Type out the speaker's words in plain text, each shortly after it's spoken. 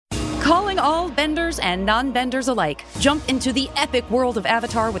Calling all benders and non-benders alike. Jump into the epic world of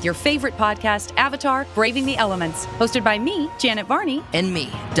Avatar with your favorite podcast, Avatar: Braving the Elements. Hosted by me, Janet Varney. And me,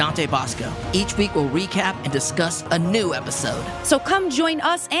 Dante Bosco. Each week we'll recap and discuss a new episode. So come join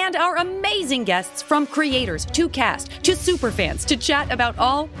us and our amazing guests, from creators to cast to superfans, to chat about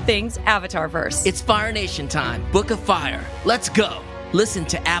all things Avatarverse. It's Fire Nation time. Book of Fire. Let's go. Listen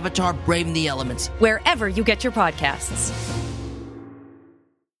to Avatar: Braving the Elements wherever you get your podcasts.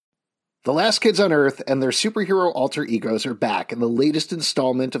 The Last Kids on Earth and their superhero alter egos are back in the latest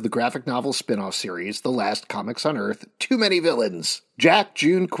installment of the graphic novel spin-off series, The Last Comics on Earth: Too Many Villains. Jack,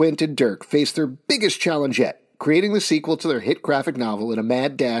 June, Quint, and Dirk face their biggest challenge yet, creating the sequel to their hit graphic novel in a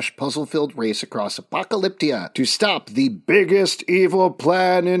mad dash, puzzle-filled race across Apocalyptia to stop the biggest evil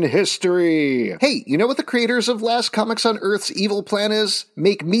plan in history. Hey, you know what the creators of Last Comics on Earth's evil plan is?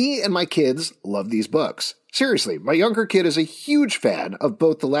 Make me and my kids love these books. Seriously, my younger kid is a huge fan of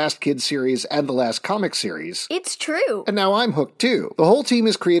both the Last Kids series and the Last Comics series. It's true. And now I'm hooked too. The whole team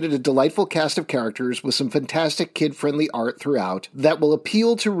has created a delightful cast of characters with some fantastic kid-friendly art throughout that will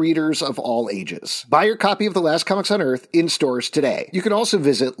appeal to readers of all ages. Buy your copy of The Last Comics on Earth in stores today. You can also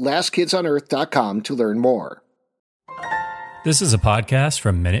visit LastKidsOnEarth.com to learn more. This is a podcast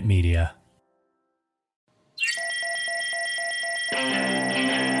from Minute Media.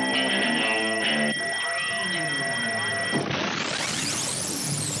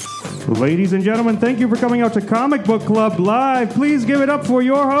 Ladies and gentlemen, thank you for coming out to Comic Book Club Live. Please give it up for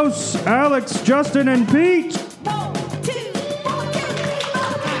your hosts, Alex, Justin, and Pete.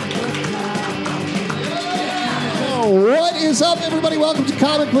 What is up, everybody? Welcome to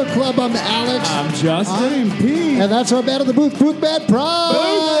Comic Book Club. I'm Alex. I'm Justin. I'm Pete. And that's our man of the booth, Boothman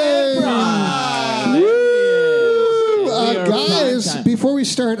Prime. Guys, before we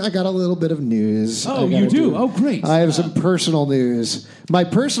start, I got a little bit of news. Oh, you do? Oh, great. I have some personal news. My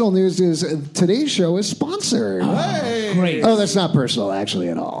personal news is today's show is sponsored. Hey. Great. Oh, that's not personal, actually,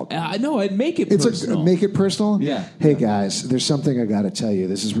 at all. No, I'd make it It's personal. Make it personal? Yeah. Hey, guys, there's something I got to tell you.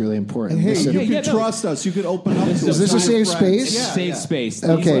 This is really important. Hey, Listen, you can trust us. You can open up. Is this a safe space? Yeah, safe space.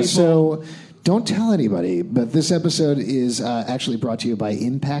 Okay, so don't tell anybody, but this episode is actually brought to you by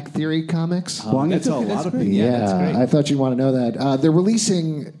Impact Theory Comics. Well, I'm going to tell a lot of people. Yeah, that's great. I thought you'd want to know that. They're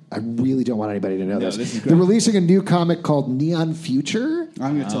releasing, I really don't want anybody to know this. This is great. They're releasing a new comic called Neon Future,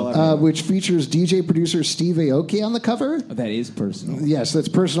 I'm going to tell everyone. which features DJ producer Steve Aoki on the cover. That is personal. Yes, that's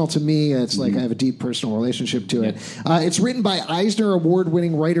personal to me. It's like I have a deep personal relationship to it. It's written by Eisner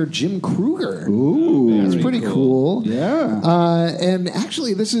Award-winning writer Jim Kruger. Ooh. That's pretty cool. Yeah. And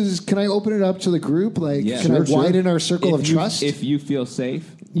actually, this is, can I open it up to the group? Like, Yeah. can I Sure. widen our circle of trust? If you feel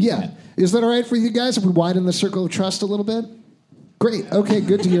safe. Yeah. Is that all right for you guys if we widen the circle of trust a little bit? Great. Okay,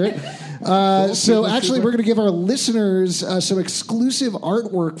 good to hear it. So actually, we're going to give our listeners some exclusive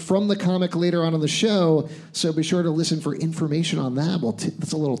artwork from the comic later on in the show. So be sure to listen for information on that. Well,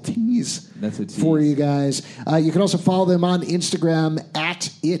 that's a little tease, That's a tease. for you guys. You can also follow them on Instagram at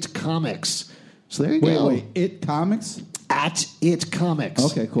 @itcomics. So there you go. Wait. It Comics? At @itcomics.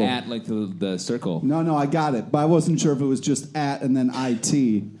 Okay, cool. At like the circle. No, I got it. But I wasn't sure if it was just at and then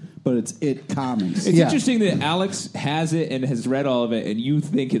IT, but it's It Comics. It's Yeah. interesting that Alex has it and has read all of it, and you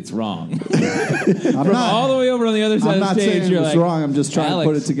think it's wrong. I'm From all the way over on the other side I'm of not the stage, saying you're it's like, wrong. I'm just trying to put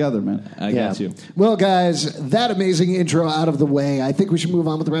Alex. it together, man. I got you. Well, guys, that amazing intro out of the way, I think we should move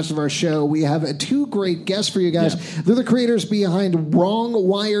on with the rest of our show. We have two great guests for you guys. They're the creators behind Wrong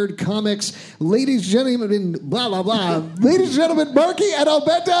Wired Comics. Ladies and gentlemen, blah, blah, blah. Ladies and gentlemen, Marky and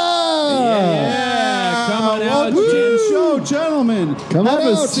Alberta! Yeah, come on out, Welcome to the Jim. show, gentlemen. Come have on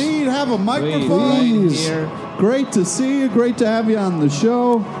a out. seat. Have a microphone. Please. Great to see you. Great to have you on the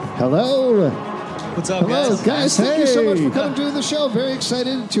show. Hello. What's up, Hello, guys. Thank you so much Hey. for coming to the show. Very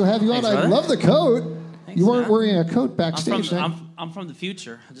excited to have you on. Thanks, I brother. love the coat. Thanks, You weren't man. wearing a coat backstage. I'm from the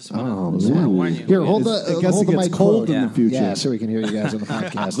future. I just want Oh, to man. warn you. Here, hold the I guess hold it the gets mic cold close. in the future. Yeah, so we can hear you guys on the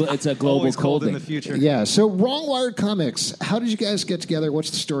podcast. It's a global Always cold in colding. the future. Yeah, so Wrong Wired Comics. How did you guys get together?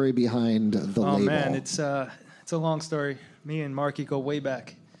 What's the story behind the Oh label? man, it's a long story. Me and Marky go way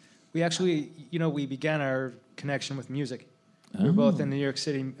back. We actually, we began our connection with music. We were both in the New York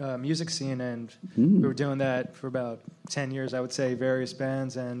City music scene, and we were doing that for about 10 years, I would say, various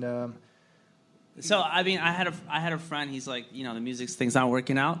bands. And So I mean, I had a friend. He's like, the music thing's not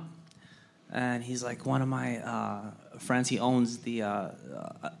working out, and he's like, one of my friends. He owns the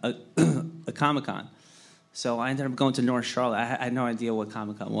a Comic-Con. So I ended up going to North Charlotte. I had no idea what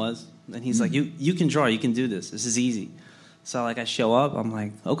Comic-Con was, and he's like, you can draw, you can do this. This is easy. So like I show up, I'm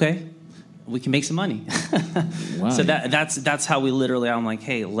like, okay. we can make some money. Wow. So that's how we literally. I'm like,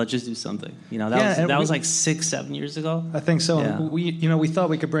 hey, let's just do something. You know, that was like 6-7 years ago. I think so. Yeah. We thought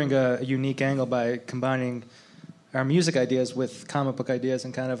we could bring a unique angle by combining our music ideas with comic book ideas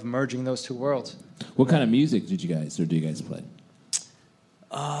and kind of merging those two worlds. What kind of music do you guys play?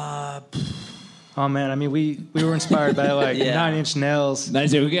 Oh man, I mean, we were inspired by like Yeah. 9 Inch Nails.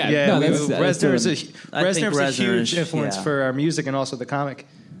 Nice. Yeah. Yeah, No, Reznor I think was a huge Reznor, influence yeah. for our music and also the comic.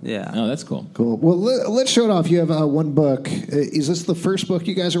 Yeah. Oh, that's cool. Cool. Well, let's show it off. You have one book. Is this the first book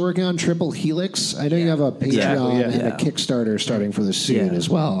you guys are working on, Triple Helix? I know you have a Patreon Exactly, yeah. and a Yeah. Kickstarter starting for this soon Yeah. as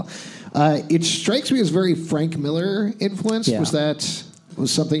well. It strikes me as very Frank Miller influenced. Yeah.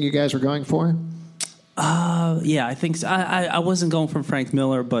 Was something you guys were going for? Yeah, I think so. I wasn't going from Frank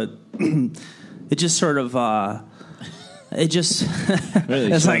Miller, but it just sort of it just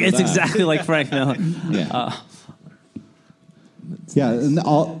Really it's like showed it's that. exactly like Frank Miller. Yeah. Yeah, and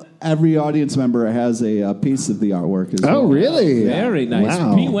every audience member has a piece of the artwork as well. Oh, really? Very nice.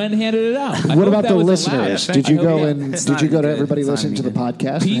 Wow. Pete Wen handed it out. I What hope about that the was listeners? allowed. Did you I go hope- and It's did not you go even to good. everybody It's not listen to the even good.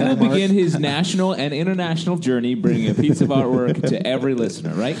 podcast? Pete will and Mark? begin his national and international journey bringing a piece of artwork to every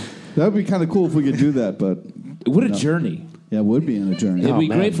listener, right? That would be kind of cool if we could do that, but What a journey. yeah, it would be in a journey. It'd be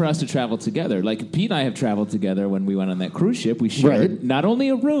man. great for us to travel together. Like Pete and I have traveled together when we went on that cruise ship. We shared Right. not only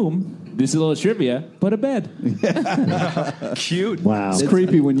a room, this is a little trivia, but a bed. Cute. Wow. It's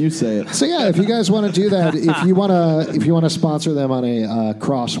creepy when you say it. So yeah, if you guys want to do that, if you want to sponsor them on a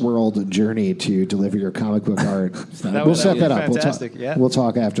cross-world journey to deliver your comic book art, That we'll would set be that up. fantastic, yeah. We'll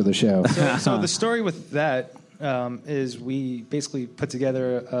talk after the show. So the story with that is we basically put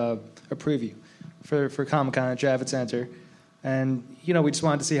together a preview for Comic-Con at Javits Center, and we just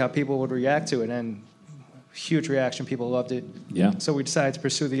wanted to see how people would react to it, and huge reaction. People loved it. Yeah. So we decided to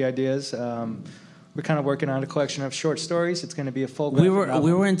pursue the ideas. We're kind of working on a collection of short stories. It's going to be a full. We graphic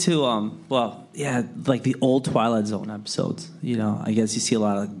novel. were into like the old Twilight Zone episodes. I guess you see a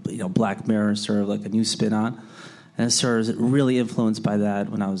lot of Black Mirror, sort of like a new spin on, and it sort of really influenced by that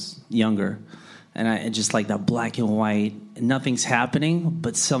when I was younger, and I just like that black and white. Nothing's happening,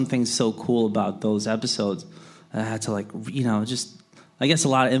 but something's so cool about those episodes. I had to just I guess a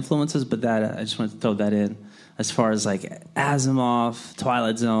lot of influences, but that I just wanted to throw that in as far as like Asimov,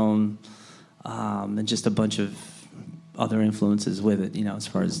 Twilight Zone. And just a bunch of other influences with it, as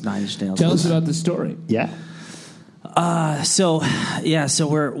far as 9 Inch Nails. Tell us about the story. Yeah. So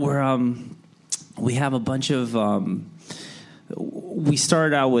we're we have a bunch of. We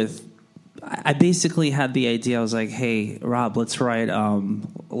started out with. I basically had the idea. I was like, "Hey, Rob, let's try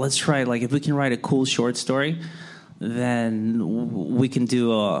like if we can write a cool short story, then we can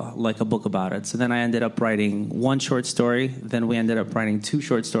do a book about it." So then I ended up writing one short story. Then we ended up writing 2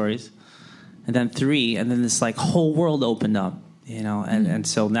 short stories. And then 3, and then this like whole world opened up, and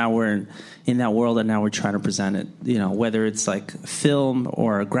so now we're in that world, and now we're trying to present it, whether it's like film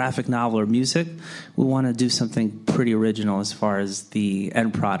or a graphic novel or music, we want to do something pretty original as far as the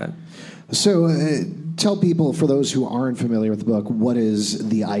end product. So tell people, for those who aren't familiar with the book, what is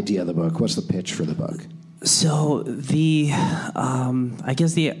the idea of the book? What's the pitch for the book? So I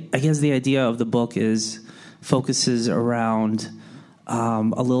guess the idea of the book focuses around. A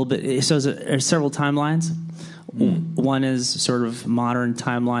little bit. So there's several timelines. One is sort of modern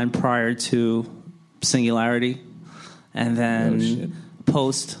timeline prior to Singularity, and then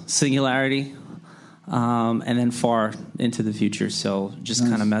post Singularity, and then far into the future. So just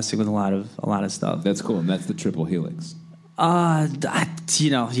kind of messing with a lot of stuff. That's cool, and that's the Triple Helix. You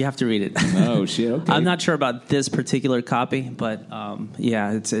have to read it. Oh shit! Okay. I'm not sure about this particular copy, but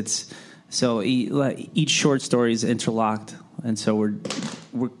it's so each short story is interlocked. And so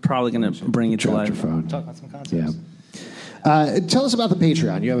we're probably going to bring it to life. Talk about some concepts. Yeah. Tell us about the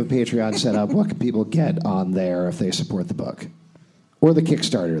Patreon. You have a Patreon set up. What can people get on there if they support the book? Or the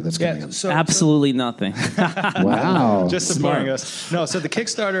Kickstarter that's coming up? Absolutely nothing. Wow. Just supporting us. No, so the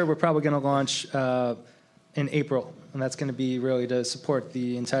Kickstarter we're probably going to launch in April, and that's going to be really to support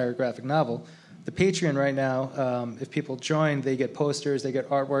the entire graphic novel. The Patreon right now, if people join, they get posters, they get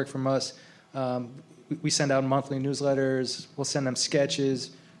artwork from us. We send out monthly newsletters. We'll send them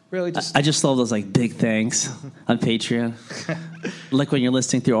sketches. Really, I just love those like big thanks on Patreon. Like when you're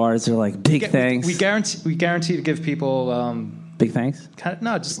listening through ours, they're like big thanks. We guarantee to give people big thanks.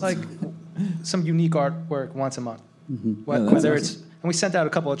 Just like some unique artwork once a month. Whether it's and we sent out a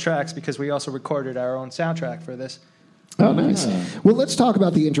couple of tracks because we also recorded our own soundtrack for this. Oh, nice. Well, let's talk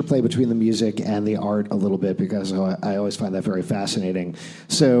about the interplay between the music and the art a little bit, because I always find that very fascinating.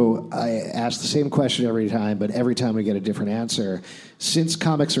 So I ask the same question every time, but every time we get a different answer. Since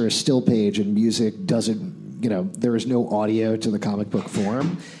comics are a still page and music doesn't there is no audio to the comic book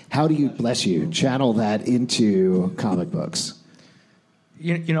form. How do you, bless you, channel that into comic books?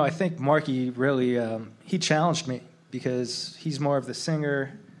 I think Marky really, he challenged me because he's more of the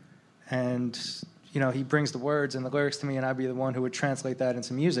singer and, he brings the words and the lyrics to me and I'd be the one who would translate that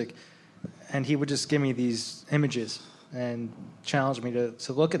into music. And he would just give me these images and challenge me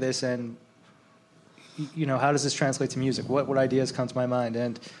to look at this and, how does this translate to music? What ideas come to my mind?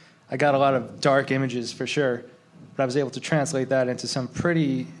 And I got a lot of dark images for sure, but I was able to translate that into some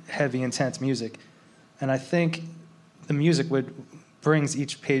pretty heavy, intense music. And I think the music brings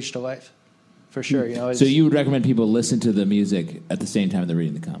each page to life, for sure. So you would recommend people listen to the music at the same time they're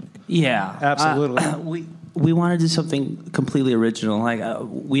reading the comic? Yeah, absolutely. We want to do something completely original. Like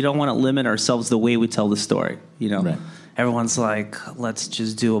we don't want to limit ourselves the way we tell the story. Right. Everyone's like, let's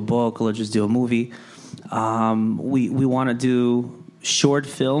just do a book, or let's just do a movie. We want to do short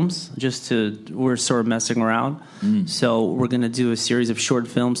films. We're sort of messing around. So we're going to do a series of short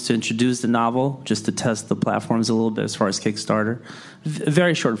films to introduce the novel, just to test the platforms a little bit as far as Kickstarter.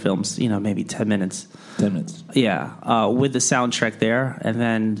 Very short films, maybe 10 minutes. 10 minutes. Yeah, with the soundtrack there, and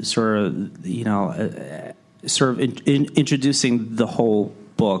then introducing the whole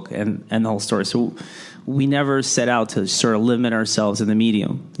book and the whole story. So we never set out to sort of limit ourselves in the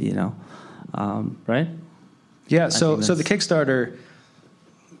medium, right? Yeah, so the Kickstarter,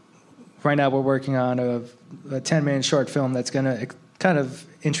 right now we're working on a 10-minute short film that's going to kind of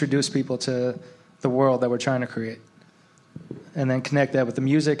introduce people to the world that we're trying to create and then connect that with the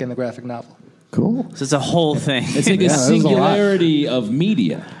music and the graphic novel. Cool. So it's a whole thing. It's like a singularity of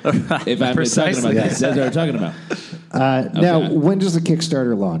media. If I'm talking about this, that's what we're talking about. Now, when does the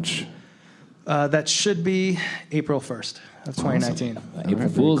Kickstarter launch? That should be April 1st of 2019. April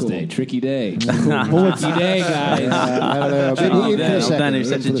Fool's Day, tricky day. Tricky day, guys. I don't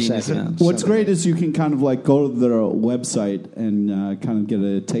know. What's great is you can kind of like go to their website and kind of get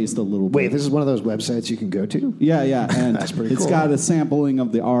a taste a little bit. Wait, this is one of those websites you can go to? Yeah, and that's pretty cool. It's got a sampling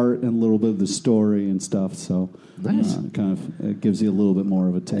of the art and a little bit of the story and stuff, so nice. It gives you a little bit more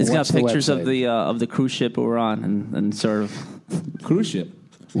of a taste. It's got pictures of the cruise ship we're on and sort of cruise ship.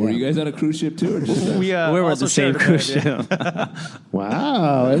 Were you guys on a cruise ship too, or just we were at the same cruise ship?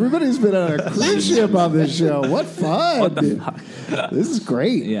 Wow, everybody's been on a cruise ship on this show. What fun! What the fuck? This is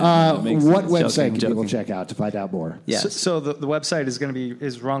great. Yeah, what website can people check out to find out more? Yes. So the website is going to be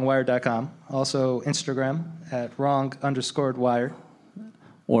wrongwire.com. Also Instagram at wrong_wire.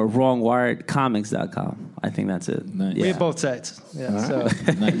 Or wrongwiredcomics.com. I think that's it. Nice. We have both sites. Yeah, so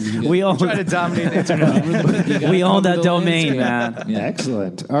Nice. we own try to dominate the internet. we own that domain, man. Yeah.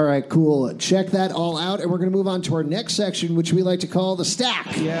 Excellent. All right, cool. Check that all out, and we're going to move on to our next section, which we like to call the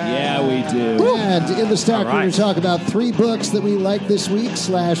Stack. Yeah, we do. And in the Stack, we're going to talk about 3 books that we like this week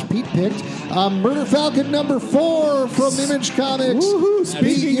 / Pete picked. Murder Falcon #4 from Image Comics. Woohoo!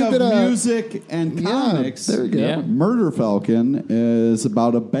 Speaking of music and comics, there you go. Yeah. Murder Falcon is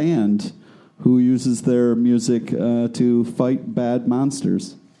about a band who uses their music to fight bad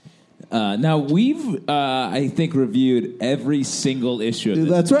monsters. Now, we've, I think, reviewed every single issue of this.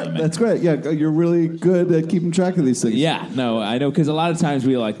 That's right. comic. That's great. Yeah, you're really good at keeping track of these things. Yeah, no, I know, because a lot of times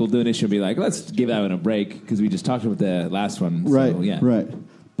we'll do an issue and be like, let's give that one a break, because we just talked about the last one. Right, so, yeah. right.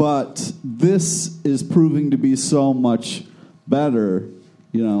 But this is proving to be so much better,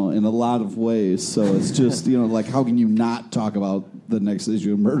 in a lot of ways. So it's just, like, how can you not talk about the next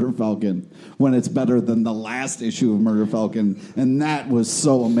issue of Murder Falcon when it's better than the last issue of Murder Falcon? And that was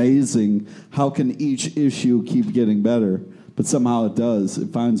so amazing. How can each issue keep getting better? But somehow it does.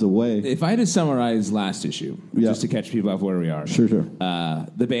 It finds a way. If I had to summarize last issue, just to catch people up where we are. Sure.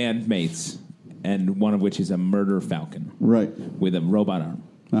 The band mates, and one of which is a murder falcon. Right. With a robot arm,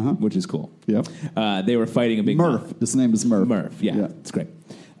 which is cool. Yep. They were fighting a big Murph. His name is Murph. Murph, yeah. It's great.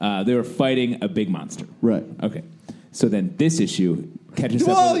 They were fighting a big monster. Right. Okay. So then this issue catches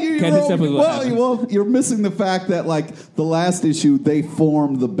up with what happened. Well, you're missing the fact that, like, the last issue, they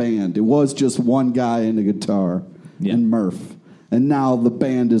formed the band. It was just one guy and a guitar and Murph. And now the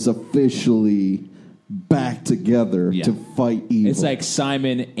band is officially back together to fight evil. It's like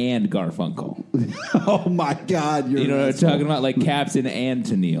Simon and Garfunkel. Oh, my God. You know what I'm talking about? Like Captain and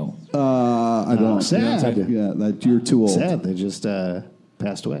Tennille. I don't. Sad. Yeah, that you're too old. Sad. They just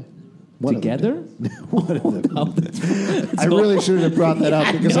passed away. Together? One of them. I really shouldn't have brought that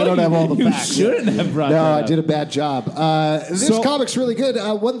up because I don't have all the facts. You shouldn't have brought that up. No, I did a bad job. This comic's really good.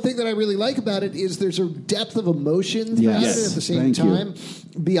 One thing that I really like about it is there's a depth of emotion throughout it at the same time.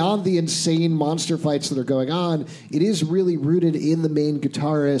 Beyond the insane monster fights that are going on, it is really rooted in the main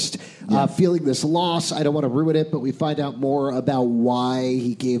guitarist feeling this loss. I don't want to ruin it, but we find out more about why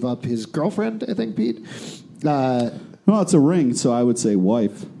he gave up his girlfriend, I think, Pete. Well, it's a ring, so I would say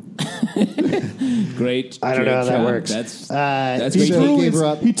wife. Great. I don't know how that works. That's He, great. gave her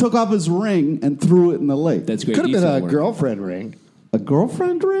up. he took off his ring and threw it in the lake. That's great. Could have been detail a work. girlfriend ring. A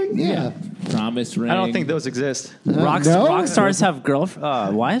girlfriend ring? Yeah. Promise ring. I don't think those exist. Rock no? stars have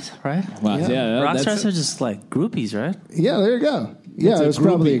wives, right? Wow, yeah, Rock that's stars are just like groupies, right? Yeah, there you go. Yeah, it was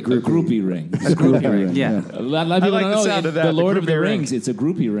probably a groupie ring. A groupie ring. Yeah. A lot of people like don't the know sound of that, the Lord the of the groupie ring. Rings. It's a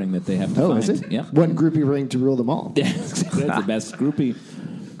groupie ring that they have to Oh, find. is it? Yeah. One groupie ring to rule them all. That's the best groupie.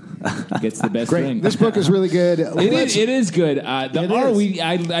 Gets the best Great. ring. This book is really good. It is good. The It art,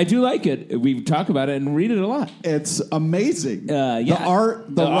 is. I do like it. We talk about it and read it a lot. It's amazing. Yeah. The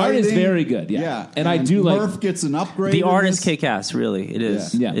art, The art is writing, very good, yeah. And I do like- Murph gets an upgrade. The in art is this. kick-ass, really. It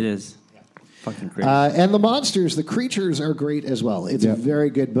is. Yeah. It is. Fucking great. And the monsters, the creatures are great as well. It's Yeah. a very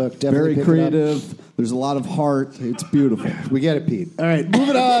good book. Definitely Very pick it up. creative. There's a lot of heart. It's beautiful. We get it, Pete. All right,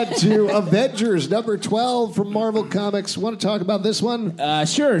 moving on to Avengers number 12 from Marvel Comics. Want to talk about this one?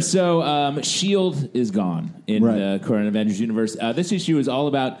 Sure. So, S.H.I.E.L.D. is gone in Right. the current Avengers universe. This issue is all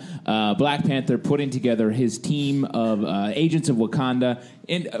about Black Panther putting together his team of agents of Wakanda.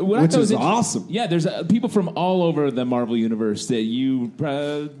 And what I Which thought was is awesome. Yeah, there's people from all over the Marvel universe that you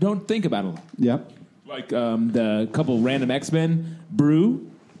don't think about a lot. Yep. Like the couple random X-Men, Brew,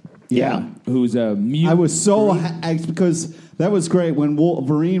 Yeah. who's a mutant. I was so because that was great when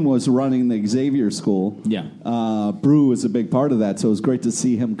Wolverine was running the Xavier School. Yeah. Brew was a big part of that, so it was great to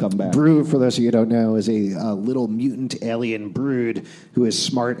see him come back. Brood, for those of you who don't know, is a little mutant alien brood who is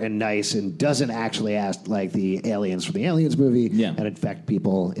smart and nice and doesn't actually act like the aliens from the Aliens movie Yeah. and infect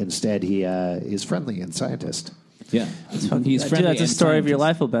people. Instead, he is friendly and scientist. Yeah, he's friendly. That's a and story of your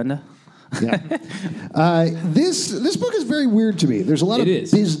scientist. life, Obenda. Yeah. This book is very weird to me. There's a lot of It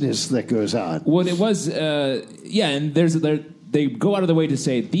is. business that goes on. Well, it was, and they go out of the way to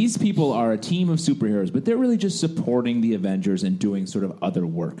say these people are a team of superheroes, but they're really just supporting the Avengers and doing sort of other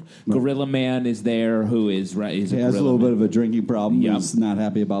work. Gorilla Man is there, who is right. He's He a has a gorilla little man. bit of a drinking problem. Yep. He's not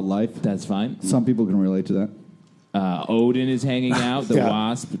happy about life. That's fine. Some people can relate to that. Odin is hanging out. The Yeah.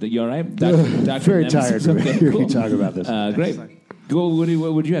 Wasp. You all right? Dr. Very Nemesis? tired when Okay, we hear cool. you talk about this. Great. Go.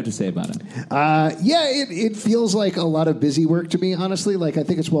 What would you have to say about it? Yeah, it feels like a lot of busy work to me, honestly. Like, I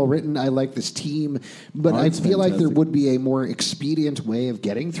think it's well written. I like this team. But Art's I feel like there fantastic. would be a more expedient way of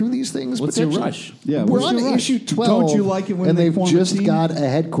getting through these things. What's your potentially. rush? Yeah, We're what's on your rush? issue 12. Don't you like it when and they they've form a just team? got a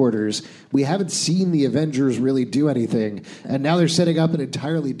headquarters. We haven't seen the Avengers really do anything. And now they're setting up an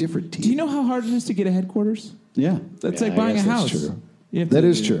entirely different team. Do you know how hard it is to get a headquarters? Yeah. That's Yeah, like I buying a guess that's house. true. You have That to-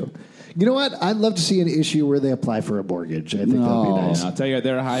 is true. You know what? I'd love to see an issue where they apply for a mortgage. I think that'd be No. nice. And I'll tell you,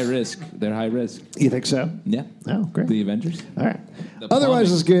 they're high risk. They're high risk. You think so? Yeah. Oh, great. The Avengers. All right. The Otherwise,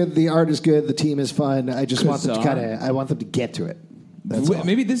 plumbing. it's good. The art is good. The team is fun. I just want them to Bizarre. I want them to get to it. That's all.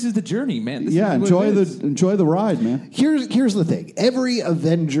 Maybe this is the journey, man. This Yeah, is what enjoy it is. the ride, man. Here's the thing. Every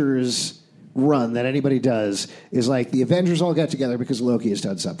Avengers run that anybody does is like the Avengers all got together because Loki has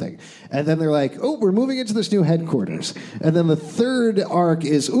done something. And then they're like, oh, we're moving into this new headquarters. And then the third arc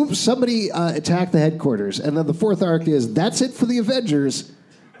is, oops, somebody attacked the headquarters. And then the fourth arc is, that's it for the Avengers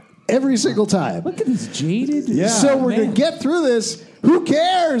every single time. Look at this jaded. Yeah. So we're man. going to get through this. Who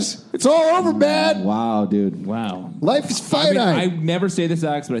cares? It's all over, man. Wow, dude. Wow. Life is I mean, finite. I never say this,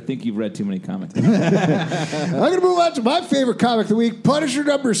 Alex, but I think you've read too many comics. I'm going to move on to my favorite comic of the week, Punisher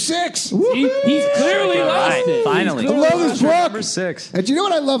number 6. He's clearly lost it. Finally. I love this book. Number 6. And do you know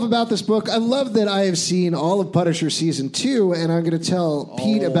what I love about this book? I love that I have seen all of Punisher season 2, and I'm going to tell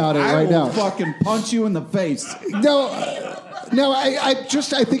Pete about it I right will now. fucking punch you in the face. No, I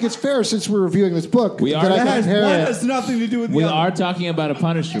think it's fair since we're reviewing this book. We are. that I That can has, compare one it. has nothing to do with We the other. are talking about a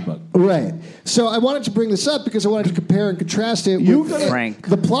Punisher book. Right. So I wanted to bring this up because I wanted to compare and contrast it You with gotta- Frank.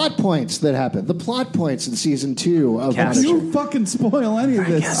 the plot points that happen. The plot points in season 2 of Cass. Punisher. You fucking spoil any of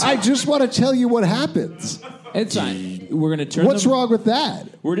this. I just want to tell you what happens. It's fine. We're going to turn. What's wrong with that?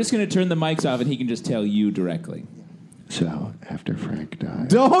 We're just going to turn the mics off, and he can just tell you directly. So after Frank died.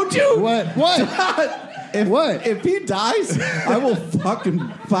 Don't you? What? What? If, What? If he dies, I will fucking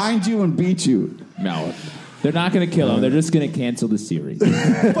find you and beat you. No, they're not going to kill him. They're just going to cancel the series.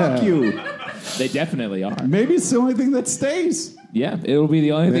 Fuck you. They definitely are. Maybe it's the only thing that stays. Yeah, it'll be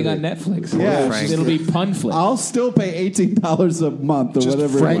the only thing on Netflix. Yeah. It'll be Punflix. I'll still pay $18 a month or Just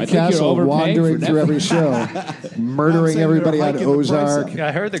whatever. Frank I think you're Castle overpaying wandering for through every Netflix. show, murdering saying everybody they're on hiking the price Ozark. up. Yeah,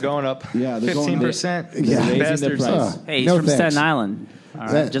 I heard they're going up. Yeah, they're going up. 15%. Yeah. Raising the Bastards. price. Hey, he's No from thanks. Staten Island. All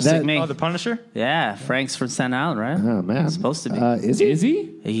right, That- just that- like me. Oh, the Punisher? Yeah, Frank's from Staten Island, right? Oh man, Supposed to be. Is he? Is he?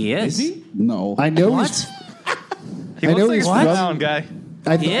 He is. Is he? No. I know What? he's. He I looks know like he's a from- Staten Island guy.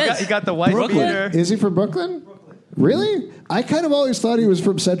 I He th- is. He got the white Brooklyn. beater. Is he from Brooklyn? Really? I kind of always thought he was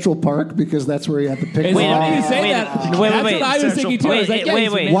from Central Park because that's where he had the picture. It's funny you say that. That's what I was thinking too.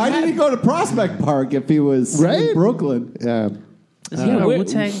 Wait. Why did he go to Prospect Park if he was in Brooklyn? Yeah.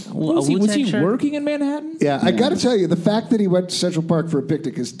 Was he working in Manhattan? Yeah, I got to tell you, the fact that he went to Central Park for a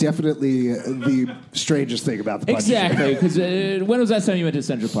picnic is definitely the strangest thing about the Punisher. Exactly, because when was that time you went to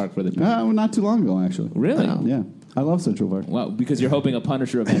Central Park for the picnic? Not too long ago, actually. Really? Yeah. I love Central Park. Well, because you're hoping a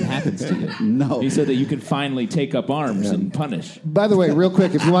Punisher event happens to you. No. So that you can finally take up arms and punish. By the way, real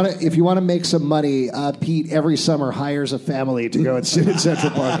quick, if you want to make some money, Pete every summer hires a family to go and sit in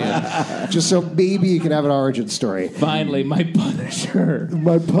Central Park, just so maybe you can have an origin story. Finally, my Punisher.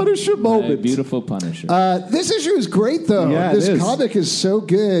 My Punisher moment. A beautiful Punisher. This issue is great, though. Yeah, this comic is so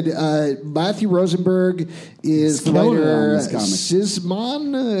good. Matthew Rosenberg is the writer.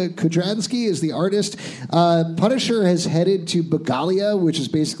 Szymon Kudranski is the artist. Punisher has headed to Begalia, which is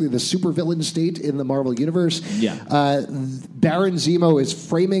basically the supervillain state in the Marvel Universe. Yeah. Baron Zemo is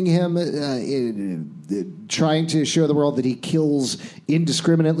framing him, trying to show the world that he kills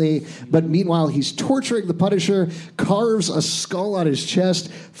indiscriminately. But meanwhile, he's torturing the Punisher, carves a skull on his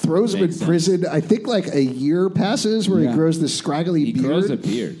chest, throws him in prison. I think like a year passes where he grows this scraggly beard. He grows a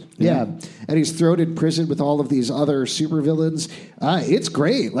beard. Yeah. And he's thrown in prison with all of these other supervillains. It's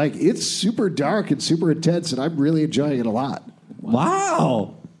great. Like, it's super dark and super intense, and I'm really enjoying it a lot.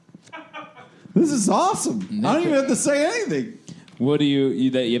 Wow. This is awesome. I don't even have to say anything. What do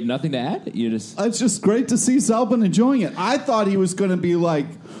you have nothing to add? You just It's just great to see Zalbin enjoying it. I thought he was going to be like,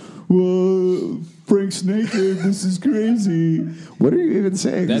 whoa, Frank's naked. This is crazy. What are you even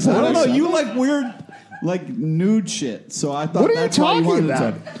saying? That's I don't know. You like weird, like nude shit. So I thought What are you that's why you talking wanted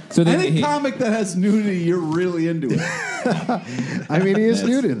about? to. So then any comic that has nudity, you're really into it. I mean, he is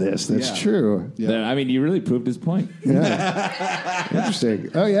new to this. That's true. I mean, you really proved his point. Yeah. Interesting.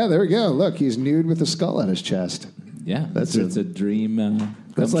 Oh, yeah, there we go. Look, he's nude with a skull on his chest. Yeah, That's it's a dream.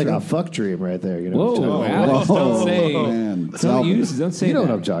 That's like a fuck dream right there. You know Whoa, what I'm talking about? Alex, don't say. Man, Don't say You know that.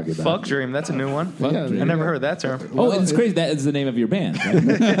 what I'm talking about. Fuck Dream, that's a new one. Yeah, I never heard that term. Oh, it's crazy. That is the name of your band. Right?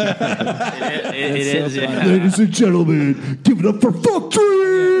 It is. Yeah. Ladies and gentlemen, give it up for Fuck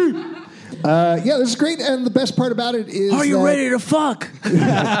Dream! Yeah, this is great, and the best part about it is Are you ready to fuck?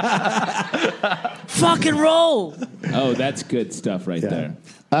 Fucking roll. Oh, that's good stuff right there.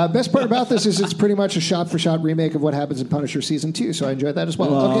 Best part about this is it's pretty much a shot-for-shot remake of what happens in Punisher Season 2, so I enjoyed that as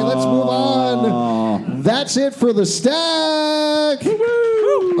well. Okay, let's move on. That's it for the stack.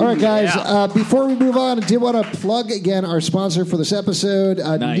 All right, guys, before we move on, I did want to plug again our sponsor for this episode,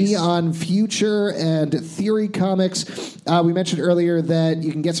 Neon Future and Theory Comics. We mentioned earlier that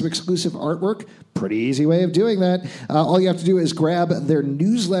you can get some exclusive artwork. Pretty easy way of doing that. All you have to do is grab their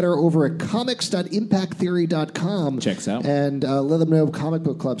newsletter over at comics.impacttheory.com. Checks out. And let them know Comic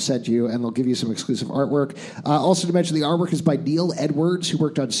Book Club sent you, and they'll give you some exclusive artwork. Also to mention, the artwork is by Neil Edwards, who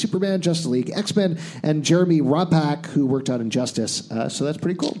worked on Superman, Justice League, X-Men, and Jeremy Ropak, who worked on Injustice. So that's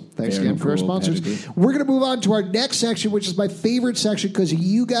pretty cool. Thanks Very again for our cool. sponsors. We're going to move on to our next section, which is my favorite section because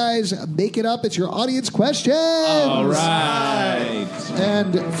you guys make it up. It's your audience questions. All right.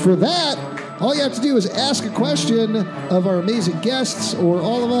 And for that, all you have to do is ask a question of our amazing guests or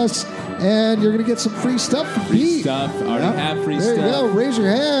all of us, and you're going to get some free stuff from Pete. Stuff. Already have free There stuff. you go. Raise your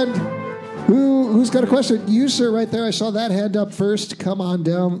hand. Who's got a question? You, sir, right there. I saw that hand up first. Come on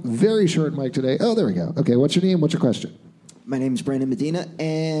down. Very short mic today. Oh, there we go. Okay, what's your name? What's your question? My name is Brandon Medina,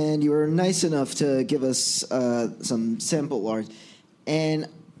 and you were nice enough to give us some sample art. And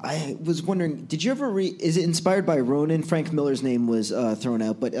I was wondering, did you ever is it inspired by Ronin? Frank Miller's name was thrown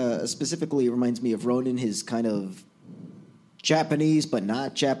out, but specifically it reminds me of Ronin, his kind of Japanese but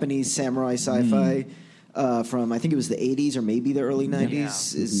not Japanese samurai sci-fi from, I think it was the 80s or maybe the early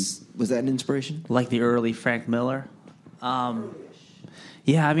 90s. Was that an inspiration? Like the early Frank Miller.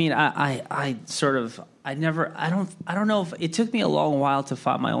 Yeah, I mean, I sort of, I don't know if it took me a long while to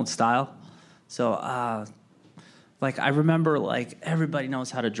find my own style. So, like, I remember, like, everybody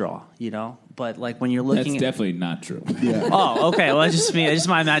knows how to draw, you know? But, like, when you're looking That's definitely not true. Yeah. Oh, okay. Well, it's just me. It's just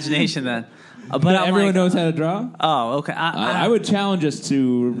my imagination then. But everyone knows how to draw? Oh, okay. I would challenge us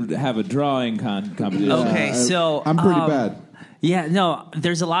to have a drawing competition. Okay, so I'm pretty bad. Yeah, no,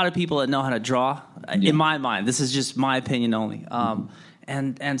 there's a lot of people that know how to draw. In my mind, this is just my opinion only.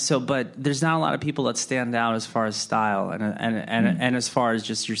 And so, but there's not a lot of people that stand out as far as style and as far as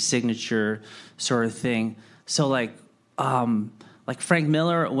just your signature sort of thing. So like Frank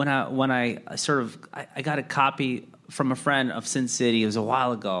Miller, when I got a copy from a friend of Sin City. It was a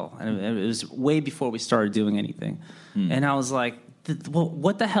while ago, and it was way before we started doing anything. And I was like, well,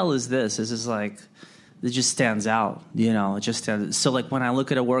 what the hell is this? This is like, it just stands out, you know. It just stands. So like when I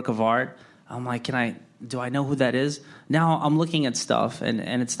look at a work of art, I'm like, can do I know who that is? Now I'm looking at stuff, and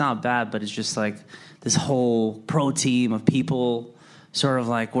it's not bad, but it's just like this whole pro team of people sort of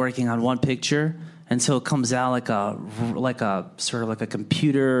like working on one picture, and so it comes out like a sort of like a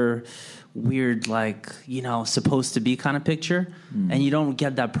computer weird, like, you know, supposed to be kind of picture, and you don't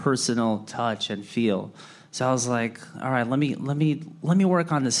get that personal touch and feel. So I was like, all right, let me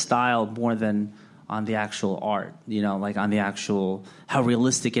work on the style more than on the actual art, you know, like on the actual how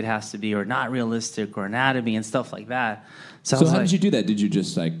realistic it has to be or not realistic or anatomy and stuff like that. So how did you do that? Did you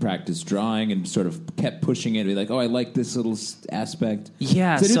just like practice drawing and sort of kept pushing it? Be like, oh, I like this little aspect.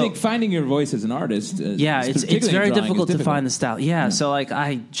 Yeah. So I do think finding your voice as an artist. It's very difficult to find the style. Yeah. So like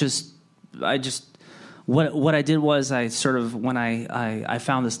I just what I did was I sort of when I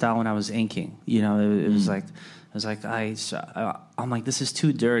found the style when I was inking. You know, it was like. I'm like, this is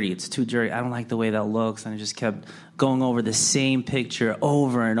too dirty. It's too dirty. I don't like the way that looks. And I just kept going over the same picture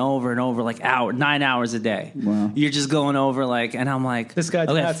over and over and over, like 9 hours a day. Wow. You're just going over like, and I'm like, this guy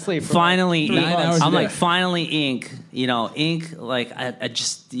did not sleep. Finally, for 9 hours. I'm like, finally ink. You know, ink. Like I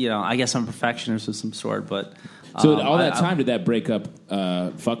just, you know, I guess I'm a perfectionist of some sort, but. So all that time, did that break up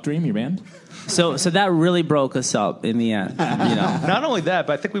Fuck Dream, your band? So that really broke us up in the end. You know, not only that,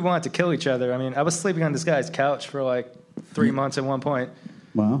 but I think we wanted to kill each other. I mean, I was sleeping on this guy's couch for like 3 months at one point.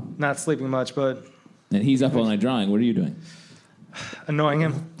 Wow. Not sleeping much, but. And he's up all night drawing. What are you doing? Annoying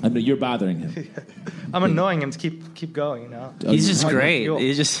him. You're bothering him. I'm annoying him to keep going. You know. He's just great.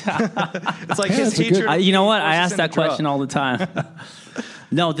 He's just. It's like his teacher. You know what? I ask that question all the time.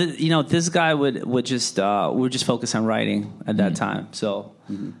 No, you know, this guy would just we would just focus on writing at that time. So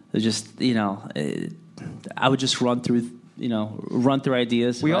it just, you know, I would just run through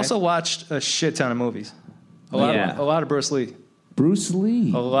ideas. We also watched a shit ton of movies. A lot of Bruce Lee. Bruce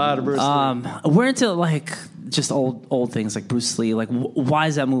Lee. A lot of Bruce Lee. We're into like just old things like Bruce Lee. Like, why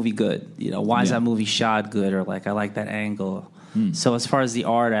is that movie good? You know, why is that movie shot good? Or like, I like that angle. So as far as the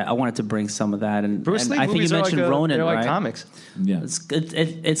art, I wanted to bring some of that, and Bruce Lee I think you mentioned Ronin, they're like right? comics. Yeah,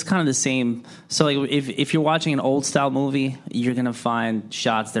 it's kind of the same. So like if you're watching an old style movie, you're gonna find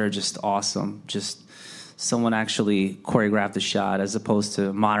shots that are just awesome. Just someone actually choreographed the shot, as opposed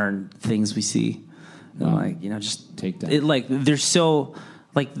to modern things we see. Wow. Like, you know, just take that. It, like they're so.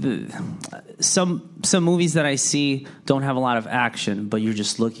 Like some movies that I see don't have a lot of action, but you're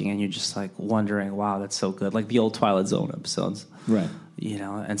just looking and you're just like wondering, wow, that's so good. Like the old Twilight Zone episodes, right? You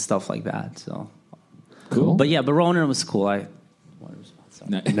know, and stuff like that. So cool. But Ronin was cool.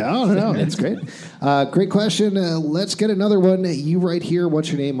 No, that's great. Great question. Let's get another one. You right here. What's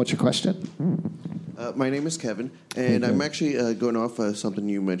your name? What's your question? My name is Kevin, and I'm actually going off something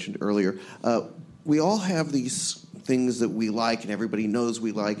you mentioned earlier. We all have these things that we like and everybody knows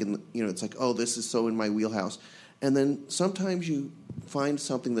we like, and you know, it's like, oh, this is so in my wheelhouse. And then sometimes you find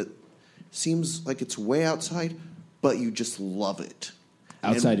something that seems like it's way outside, but you just love it.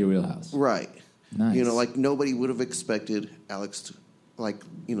 Outside your wheelhouse. Right. Nice. You know, like nobody would have expected Alex to, like,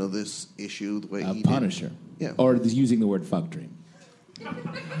 you know, this issue the way he Punisher. did. Yeah. Or using the word fuck dream.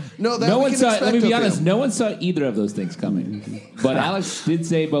 No, that no we one can saw. expect Let me be of honest. him. No one saw either of those things coming, but Alex did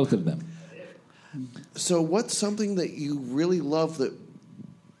say both of them. So what's something that you really love that,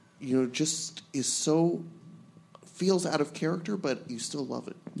 you know, just is so, feels out of character, but you still love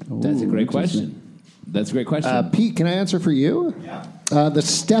it? That's a great question. That's a great question. Pete, can I answer for you? Yeah. The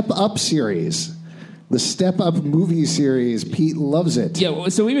Step Up series. The Step Up movie series. Pete loves it. Yeah,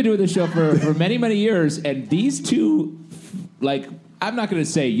 so we've been doing this show for many, many years, and these two, like, I'm not going to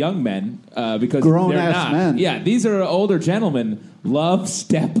say young men, because grown-ass they're not. men. Yeah, these are older gentlemen. Love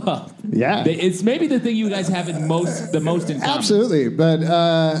Step Up. Yeah. It's maybe the thing you guys have the most in common. Absolutely. But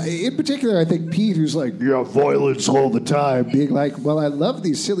in particular, I think Pete, who's like, yeah, violence all the time, being like, well, I love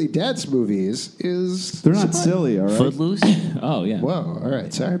these silly dance movies, is... They're not silly, all right? Footloose? Oh, yeah. Whoa, all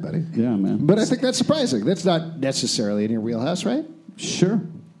right. Sorry, buddy. Yeah, man. But I think that's surprising. That's not necessarily in your wheelhouse, right? Sure.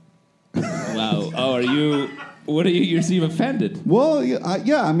 Wow. Oh, are you... What do you seem offended? Well,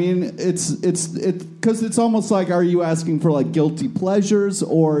 yeah. I mean, it's because it's almost like, are you asking for like guilty pleasures,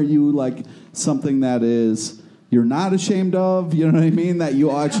 or are you like something that is you're not ashamed of? You know what I mean? That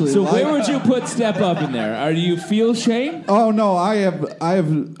you actually. So like? where would you put Step Up in there? Do you feel shame? Oh no, I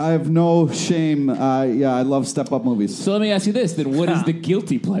have no shame. Yeah, I love Step Up movies. So let me ask you this: then, what is the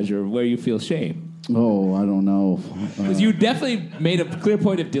guilty pleasure where you feel shame? Oh, I don't know. Because you definitely made a clear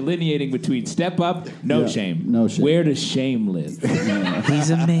point of delineating between Step Up, no shame. No shame. Where does shame live?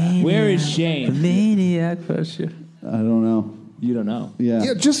 He's a maniac. Where is shame? Maniac for sure. I don't know. You don't know. Yeah.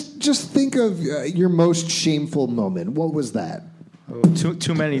 Yeah, just think of your most shameful moment. What was that? Oh,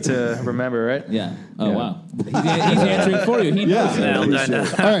 too many to remember, right? Yeah. Oh, wow. He's answering for you. He knows.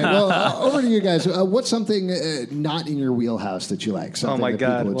 All right. Well, over to you guys. What's something not in your wheelhouse that you like? Something my that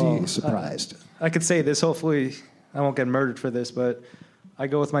God. people would be surprised. I could say this. Hopefully, I won't get murdered for this, but I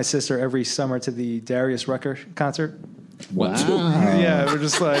go with my sister every summer to the Darius Rucker concert. What? Yeah, we're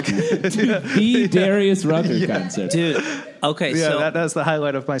just like the Darius Rucker concert, dude. Okay, yeah, so that's the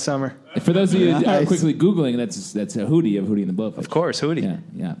highlight of my summer. For those of you who are quickly Googling, that's a Hootie of Hootie and the Blowfish. Of course, Hootie.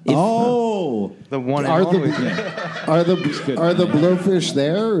 Yeah. The one and only. Are the Blowfish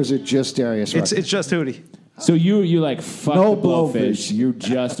there, or is it just Darius Rucker? It's just Hootie. So you like fuck No the Blowfish. Blowfish. You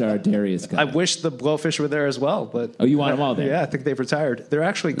just are a Darius guy. I wish the Blowfish were there as well, but you want them all there? Yeah, I think they've retired. They're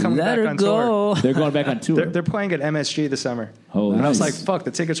actually coming Let back her on go. tour. They're going back on tour. They're playing at MSG this summer. Holy and I was like, nice. fuck,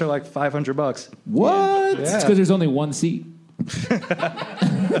 the tickets are like $500. What? Yeah. It's because there's only one seat.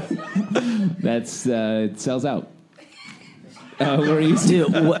 That's it sells out. Where are you?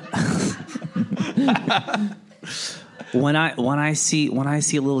 Dude, when I see a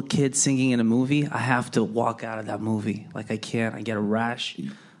little kid singing in a movie, I have to walk out of that movie. Like I can't. I get a rash.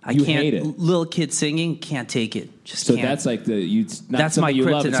 I You can't. hate it. Little kid singing, can't take it. Just So can't. that's like that's That's something my you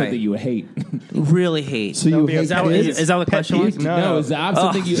love. It's kryptonite. something you hate. Really hate. So you hate is that what kids? the question was? No, it's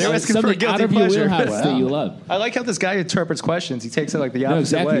something you They're asking for something guilty out of your pleasure. wheelhouse Wow. that you love. I like how this guy interprets questions. He takes it like the No, opposite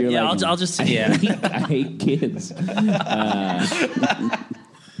exactly. way. You're Yeah, like, I'll just I hate kids.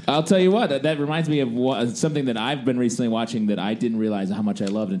 I'll tell you what. That reminds me of something that I've been recently watching that I didn't realize how much I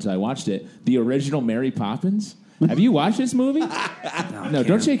loved until I watched it. The original Mary Poppins. Have you watched this movie? No,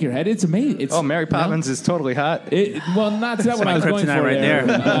 don't shake your head. It's amazing. Mary Poppins is totally hot. Well, that's not what I was going for right there.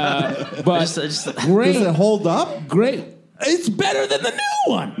 But great. Does it hold up? Great. It's better than the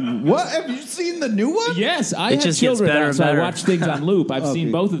new one. What? Have you seen the new one? Yes, I It have just gets children better now, and so I better. watch things on loop. I've seen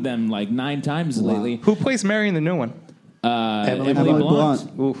Okay. both of them like 9 times lately. Who plays Mary in the new one? Emily Blunt.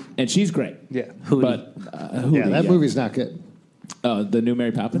 Blunt. Oof. And she's great. Yeah. Hootie. But Hootie, Yeah, that movie's not good. the new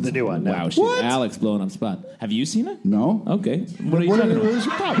Mary Poppins? The new one, no. Wow, shit. What? Alex blowing up spot. Have you seen it? No. Okay. What are you What talking about? is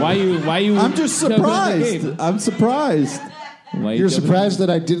your problem? Why you I'm just jumping in the surprised. game? I'm surprised. Why you You're jumping in? surprised that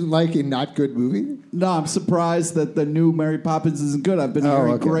I didn't like a not good movie? No, I'm surprised that the new Mary Poppins isn't good. I've been Oh,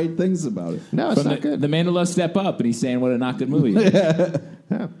 hearing okay. great things about it. No, it's From not good. the man who loves Step Up, and he's saying what a not good movie.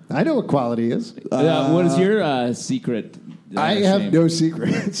 Yeah. I know what quality is. What is your secret? I have shame? no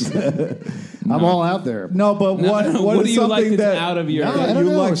secrets. I'm all out there. No, but what What do is you like something that's that out of your? No, I don't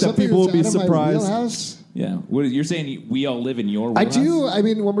you know. like that Something people would be that's out of my surprised? wheelhouse. Yeah. You're saying we all live in your I wheelhouse? do. I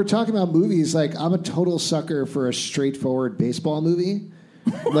mean, when we're talking about movies, like I'm a total sucker for a straightforward baseball movie.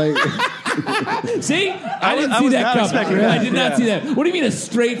 Like, See? I didn't I see was that not coming. expecting that. I did not see that. What do you mean a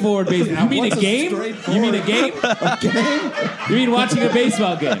straightforward baseball? You mean What's a a game? You mean a game? A game? You mean watching a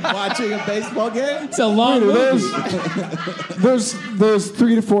baseball game? Watching a baseball game? It's a long movie. those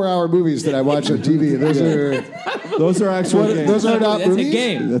 3 to 4 hour movies that I watch on TV. Those are actual games. Those are not That's movies. a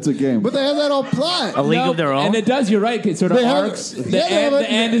game. That's a game. But they have that whole plot. A League of Their Own. And it does, you're right. It sort of They have- arcs. yeah, The, they have end, a- the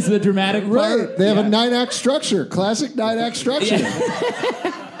end is the dramatic Right. part. They have Yeah. a 9-act structure. Classic 9-act structure.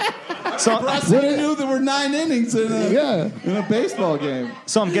 So, I knew there were 9 innings in a baseball game.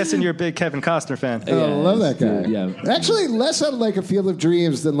 so I'm guessing you're a big Kevin Costner fan. Oh, I love that guy. Yeah. Actually, less on like a Field of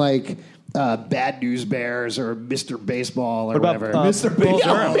Dreams than like Bad News Bears or Mr. Baseball or What about whatever. Mr.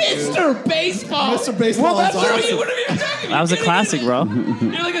 Baseball. Mr. Baseball. Mr. Baseball Well, that's is what awesome. are you talking That was a classic, bro.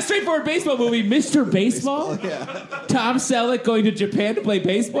 You're like a straightforward baseball movie, Mr. Baseball. Tom Selleck going to Japan to play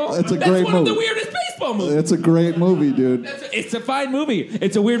baseball. That's a great one of the movie. weirdest baseball movies. It's a great movie, dude. It's a fine movie.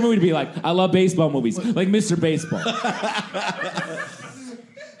 It's a weird movie to be like, I love baseball movies, like Mr. Baseball.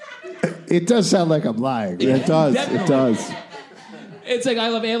 It does sound like I'm lying. Right? It does. Definitely. It does. It's like I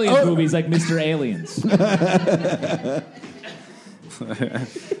love aliens movies, like Mr. Aliens.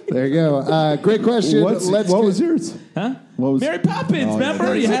 There you go. Great question. What was yours? Huh? What was Mary Poppins, Oh,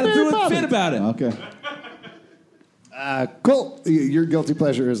 remember? yeah. You had to Mary do a Poppins. fit about it. Okay. Cool. Your guilty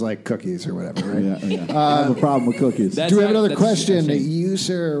pleasure is like cookies or whatever, right? Yeah. I have a problem with cookies. That's Do we have not- another that's question? a shame. You,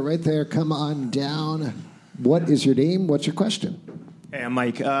 sir, right there. Come on down. What is your name? What's your question? Hey, I'm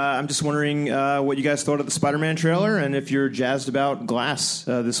Mike. I'm just wondering what you guys thought of the Spider-Man trailer, and if you're jazzed about Glass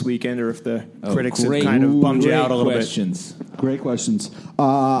this weekend, or if the critics have kind of bummed you out a little questions. Great questions.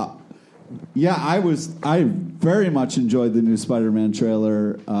 Yeah, I very much enjoyed the new Spider-Man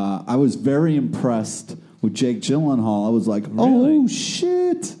trailer. I was very impressed with Jake Gyllenhaal. I was like, oh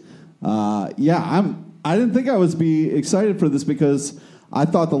shit. I didn't think I was be excited for this because I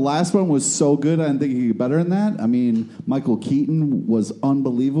thought the last one was so good. I didn't think he could get better than that. I mean, Michael Keaton was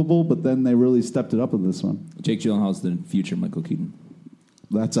unbelievable, but then they really stepped it up with this one. Jake Gyllenhaal's the future Michael Keaton.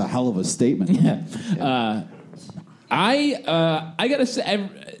 That's a hell of a statement. Yeah. I gotta say,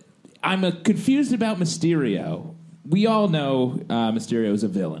 I'm confused about Mysterio. We all know Mysterio is a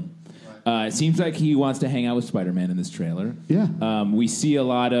villain. It seems like he wants to hang out with Spider-Man in this trailer. Yeah. We see a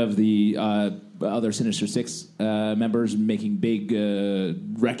lot of the other Sinister Six members making big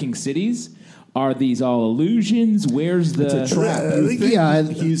wrecking cities. Are these all illusions? Where's the... It's a trap.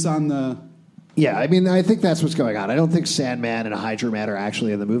 He's on the... Yeah, I mean, I think that's what's going on. I don't think Sandman and Hydra Man are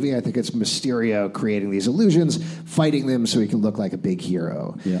actually in the movie. I think it's Mysterio creating these illusions, fighting them so he can look like a big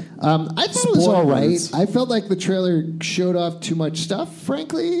hero. Yeah. I thought it was all right. I felt like the trailer showed off too much stuff,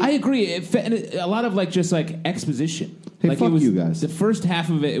 frankly. I agree. A lot of just exposition. Hey, like fuck it was, you guys. The first half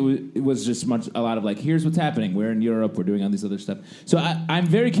of it was just a lot of here's what's happening. We're in Europe. We're doing all this other stuff. So I'm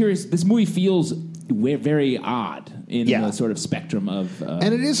very curious. This movie feels very odd in the sort of spectrum of...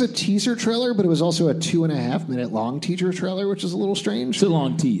 and it is a teaser trailer, but it was also a 2.5 minute long teaser trailer, which is a little strange. It's a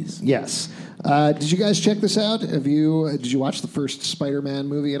long tease. Yes. Did you guys check this out? Did you watch the first Spider-Man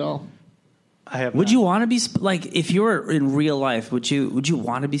movie at all? I have. Would you want to be if you were in real life? Would you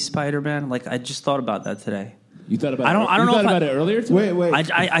want to be Spider-Man? I just thought about that today. You thought about I don't know about it earlier today? Wait.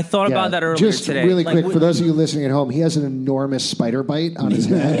 I thought about that earlier just today. Really quick, for those of you listening at home, he has an enormous spider bite on his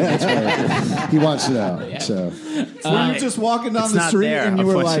head. That's why he wants to know. Yeah. So, were you just walking down the street and you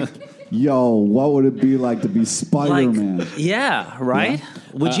were like, yo, what would it be like to be Spider-Man? Yeah, right? Yeah.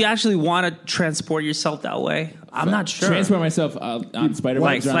 Would you actually want to transport yourself that way? I'm not sure. Transport myself on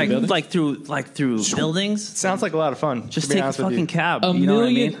Spider-Man through buildings? Sounds like a lot of fun. Just take a fucking cab. You know what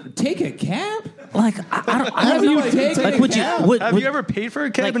I mean? Take a cab? I don't know. Have you ever paid for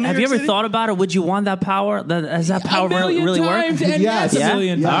a cab in New Have you York ever City? thought about it? Would you want that power? Does that power really work? Yes, yeah? a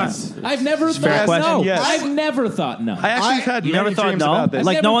million times. I've never thought no. Yes. I've never thought no. I actually had you many never thought dreams no? about this.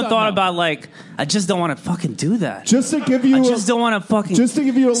 No one thought about I just don't want to fucking do that. Just to give you I just don't want to fucking just to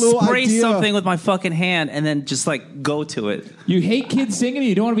give you a little spray idea. something with my fucking hand and then just go to it. You hate kids singing and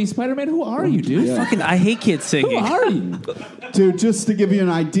you don't want to be Spider-Man? Who are you, dude? I hate kids singing. Who are you? Dude, just to give you an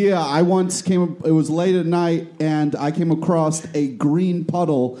idea, I once it was late at night and I came across a green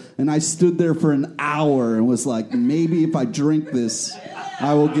puddle and I stood there for an hour and was like, maybe if I drink this,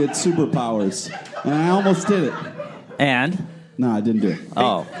 I will get superpowers. And I almost did it. And? No, I didn't do it.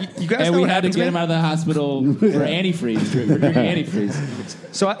 Oh. You guys and know we what had to happened get me? him out of the hospital for antifreeze. For drinking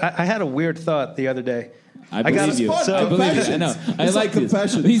antifreeze. So I had a weird thought the other day. I believe you. I believe you. I know. I like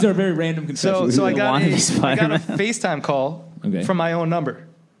confessions. These are very random confessions. So I got a FaceTime call from my own number.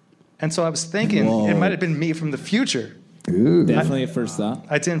 And so I was thinking it might have been me from the future. Ooh. Definitely a first thought.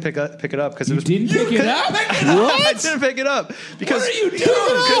 I didn't pick it up because it was. Didn't pick it up? What? I didn't pick it up because. What are you doing?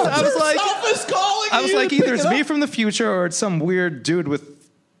 Because I was like, Self is calling I was you like, to either pick it's it me up. from the future or it's some weird dude with,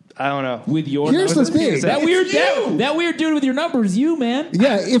 I don't know. With your Here's numbers? the thing. That weird dude with your number is you, man.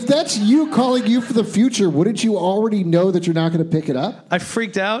 yeah, if that's you calling you for the future, wouldn't you already know that you're not going to pick it up? I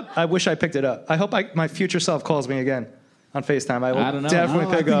freaked out. I wish I picked it up. I hope my future self calls me again on FaceTime. I will I don't know.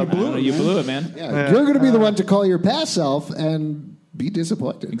 definitely pick up. You blew it, man. Yeah, you're going to be the one to call your past self and be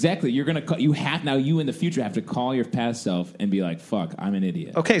disappointed. Exactly. You're gonna. You in the future have to call your past self and be like, "Fuck, I'm an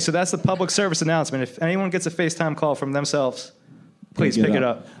idiot." Okay, so that's the public service announcement. If anyone gets a FaceTime call from themselves, please pick it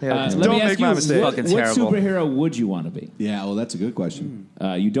up. Yeah, Let don't me ask make you, my mistake. Fucking what terrible. superhero would you want to be? Yeah, well, that's a good question.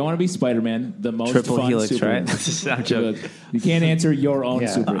 You don't want to be Spider-Man, the most Triple fun Helix, superhero. right? I'm joking. You can't answer your own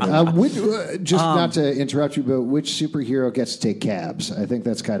superhero. Just not to interrupt you, but which superhero gets to take cabs? I think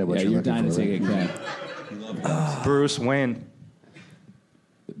that's kind of what Yeah, you're you're looking dying for. to right? take a cab. Bruce Wayne.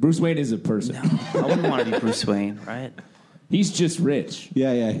 Bruce Wayne is a person. I wouldn't want to be Bruce Wayne, right? He's just rich.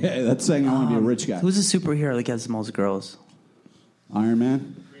 Yeah. That's saying I want to be a rich guy. Who's a superhero that gets the most girls? Iron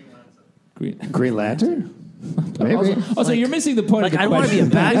Man? Green Lantern? Maybe. Also, you're missing the point of the question. I want to be a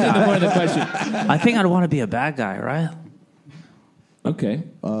bad You're missing the guy. point of the question. I think I'd want to be a bad guy, right? Okay.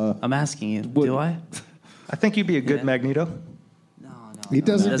 I'm asking you. Do I? I think you'd be a good Magneto. He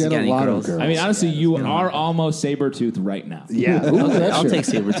doesn't get a lot of girls. I mean, honestly, you are almost Sabretooth right now. Yeah. Ooh, that's I'll true. take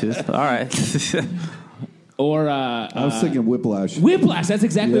Sabretooth. All right. Or I was thinking Whiplash. Whiplash. That's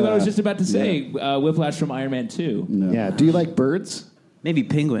exactly what I was Yeah. just about to say. Whiplash from Iron Man 2. No. Yeah. Do you like birds? Maybe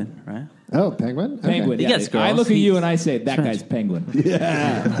Penguin, right? Oh, penguin? Okay. Penguin. He Yeah. gets girls. I look at you He's- and I say, that guy's Penguin.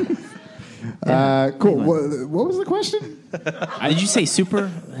 Cool. What was the question? Did you say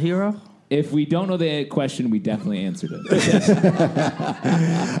superhero? If we don't know the question, we definitely answered it.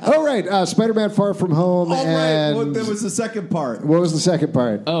 All right. Spider-Man Far From Home. All right. and Well, there was the second part. what was the second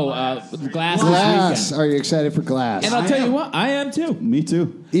part? Glass this Glass. weekend. Are you excited for Glass? And I'll tell you what, I am too. Me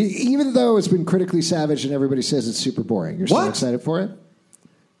too. Even though it's been critically savaged and everybody says it's super boring, you're still What? excited for it?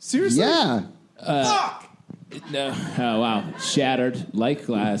 Seriously? Yeah. No. Oh wow, shattered like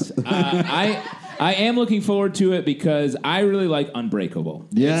glass. I I am looking forward to it because I really like Unbreakable.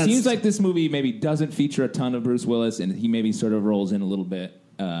 Yes. It seems like this movie maybe doesn't feature a ton of Bruce Willis, and he maybe sort of rolls in a little bit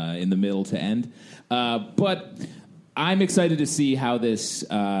in the middle to end. But I'm excited to see how this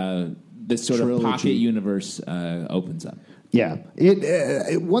sort of pocket universe opens up. Yeah.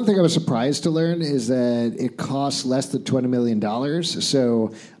 One thing I was surprised to learn is that it costs less than $20 million.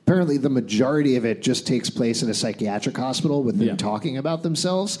 So apparently the majority of it just takes place in a psychiatric hospital with them talking about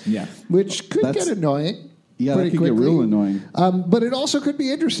themselves, which could get annoying. Yeah, that could quickly. get real annoying. But it also could be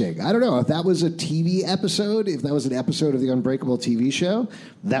interesting. I don't know. If that was a TV episode, if that was an episode of the Unbreakable TV show,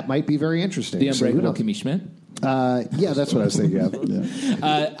 that might be very interesting. The Unbreakable Kimmy Schmidt? Yeah, that's what I was thinking of.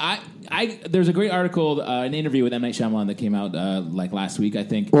 There's a great article, an interview with M. Night Shyamalan that came out like last week, I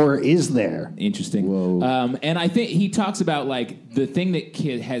think. Or is there? Interesting. Whoa. And I think he talks about like the thing that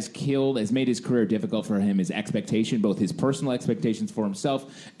has made his career difficult for him is expectation, both his personal expectations for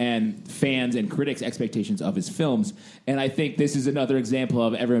himself and fans and critics' expectations of his films. And I think this is another example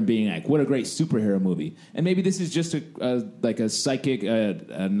of everyone being like, what a great superhero movie. And maybe this is just a psychic,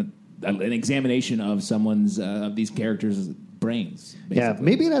 an examination of someone's, of these characters' brains. Basically. Yeah,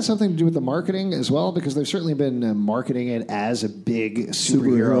 maybe it has something to do with the marketing as well, because they've certainly been marketing it as a big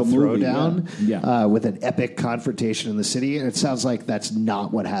superhero throwdown with an epic confrontation in the city, and it sounds like that's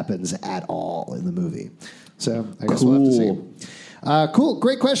not what happens at all in the movie. So I guess we'll have to see. Cool.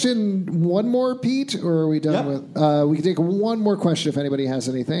 Great question. One more, Pete, or are we done with... we can take one more question if anybody has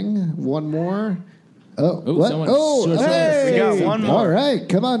anything. One more. What? Hey! We got one more. All right,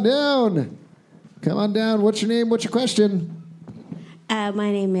 come on down. Come on down. What's your name? What's your question?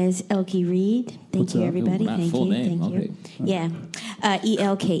 My name is Elke Reed. Thank you, everybody. Thank you. Thank you. Yeah.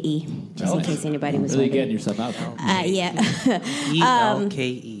 Elke. Just in case anybody was really wondering. getting yourself out there. Yeah.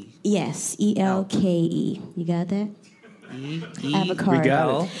 Elke. Yes. Elke. You got that? I have a card. We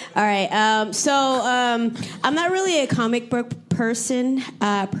got it. All right. So I'm not really a comic book person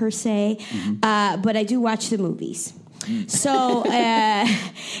per se, but I do watch the movies. So,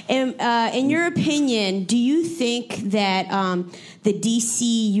 in your opinion, do you think that the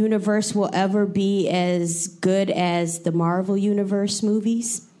DC universe will ever be as good as the Marvel Universe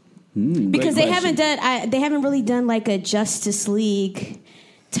movies? Because they haven't really done like a Justice League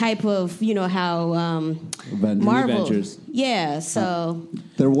type of, how Marvel. Avengers. Yeah. So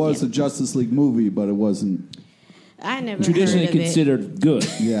there was a Justice League movie, but it wasn't. I never traditionally heard of considered good.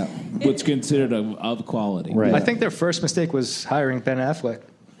 Yeah. What's considered of quality. Right. I think their first mistake was hiring Ben Affleck.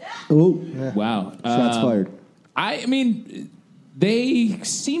 Oh, wow! Shots fired. I mean, they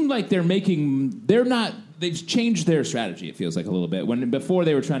seem like they're not. They've changed their strategy. It feels like a little bit. When before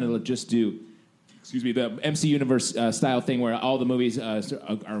they were trying to just do, the MC Universe style thing where all the movies are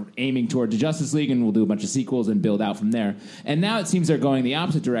aiming toward the Justice League and we'll do a bunch of sequels and build out from there. And now it seems they're going the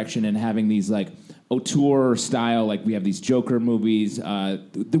opposite direction and having these like auteur style, like we have these Joker movies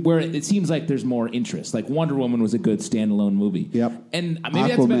where it seems like there's more interest. Like Wonder Woman was a good standalone movie. Yep. And maybe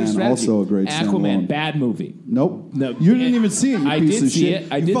that's a better strategy. Also a great Aquaman, standalone. bad movie. Nope. No, You didn't even see it, you I piece did of see shit.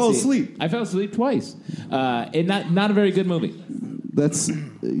 it. I You did fell see asleep. It. I fell asleep twice. And not a very good movie.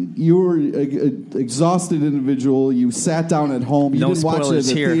 You were an exhausted individual. You sat down at home. You No didn't watch it at spoilers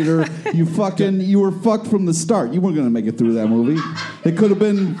the here. theater. You were fucked from the start. You weren't going to make it through that movie. It could have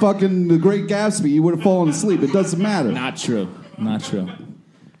been fucking The Great Gatsby. You would have fallen asleep. It doesn't matter. Not true.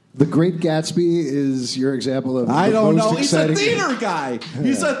 The Great Gatsby is your example of I don't know. He's exciting. He's a theater guy.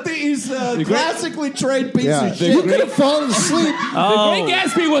 He's a classically trained piece of shit. You could have fallen asleep. The Great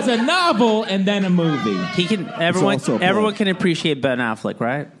Gatsby was a novel and then a movie. Everyone can appreciate Ben Affleck,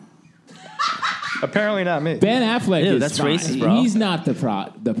 right? Apparently not me. Ben Affleck Ew, is that's fine. racist, bro. He's not the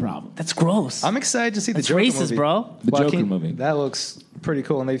problem. That's gross. I'm excited to see That's the Joker racist, movie. bro. The Joker Joaquin, movie. That looks pretty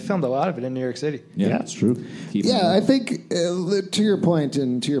cool, and they filmed a lot of it in New York City. Yeah, it's true. I think to your point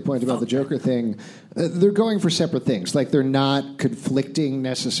about the Joker thing, they're going for separate things. Like they're not conflicting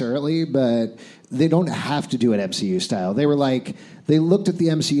necessarily, but they don't have to do it MCU style. They were like, they looked at the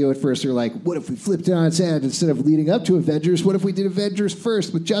MCU at first. They're like, what if we flipped it on its head instead of leading up to Avengers? What if we did Avengers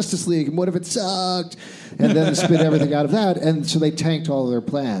first with Justice League? And what if it sucked? And then spit everything out of that. And so they tanked all of their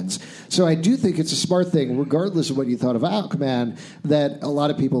plans. So I do think it's a smart thing, regardless of what you thought of Aquaman, that a lot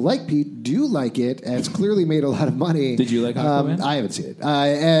of people like Pete do like it, and it's clearly made a lot of money. Did you like Aquaman? I haven't seen it.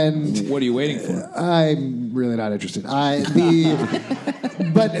 And what are you waiting for? I'm really not interested.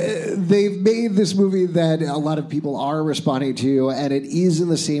 But they've made this movie that a lot of people are responding to, and it is in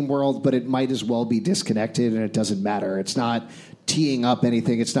the same world, but it might as well be disconnected, and it doesn't matter. It's not teeing up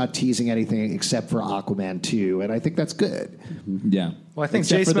anything. It's not teasing anything except for Aquaman 2, and I think that's good. Yeah. Well, I think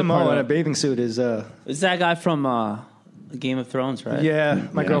Except for Jason the Momoa part in a of- bathing suit is... Is that guy from Game of Thrones, right? Yeah,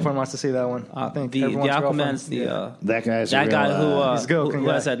 my girlfriend wants to see that one. I think the everyone's Aquaman's girlfriend. that guy's that a guy real, who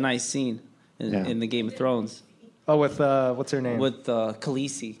has that nice scene in the Game of Thrones. Oh, with what's her name? With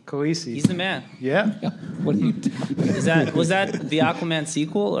Khaleesi. Khaleesi. He's the man. Yeah. What are you doing? Was that the Aquaman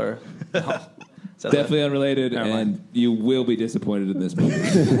sequel or? Definitely unrelated, and you will be disappointed in this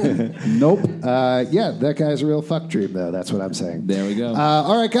movie. Nope. Yeah, that guy's a real fuck dream, though. That's what I'm saying. There we go.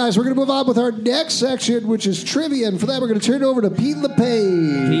 All right, guys, we're going to move on with our next section, which is trivia. And for that, we're going to turn it over to Pete LePage.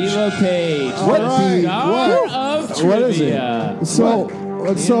 Pete LePage. What? What is it?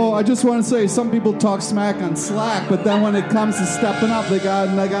 So I just want to say, some people talk smack on Slack, but then when it comes to stepping up, they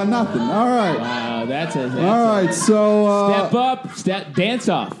got nothing. All right. Wow, that's it. All right, so step up, dance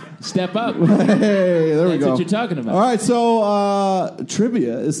off. Step up. Hey, there we go. That's what you're talking about. All right, so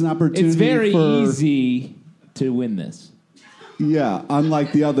trivia is an opportunity. It's very easy to win this. Yeah,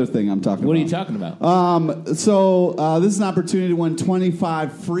 unlike the other thing I'm talking about. What are you talking about? So this is an opportunity to win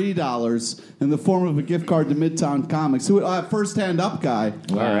 $25 free in the form of a gift card to Midtown Comics. First hand up guy.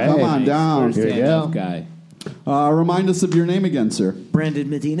 All right. Come on down. First hand up guy. Remind us of your name again, sir. Brandon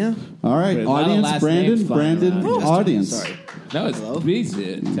Medina. All right, Great. audience, Brandon, audience. Sorry. No, it's please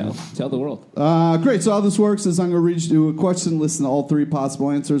tell the world. Great. So how this works is I'm going to read you a question, listen to all three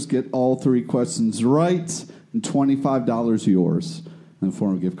possible answers, get all three questions right, and $25 yours in the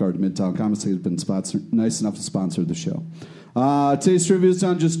form of a gift card to Midtown Comics. They've been nice enough to sponsor the show. Today's trivia is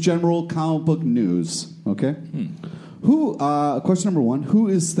on just general comic book news. Okay. Question number one: who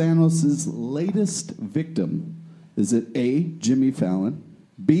is Thanos' latest victim? Is it A, Jimmy Fallon,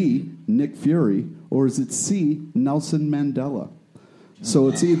 B, Nick Fury, or is it C, Nelson Mandela? So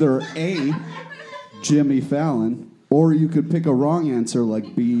it's either A, Jimmy Fallon, or you could pick a wrong answer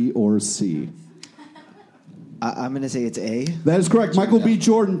like B or C. I'm going to say it's A. That is correct. Michael B.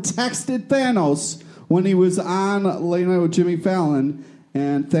 Jordan texted Thanos when he was on Late Night with Jimmy Fallon,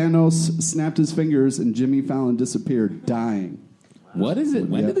 and Thanos snapped his fingers, and Jimmy Fallon disappeared, dying. What is it?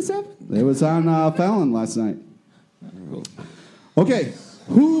 When did this happen? It was on Fallon last night. Okay.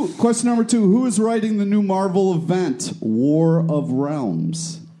 Question number two. Who is writing the new Marvel event, War of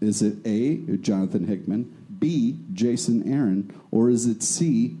Realms? Is it A, Jonathan Hickman, B, Jason Aaron, or is it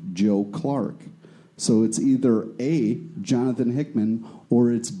C, Joe Clark? So it's either A, Jonathan Hickman,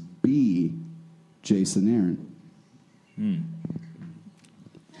 or it's B, Jason Aaron.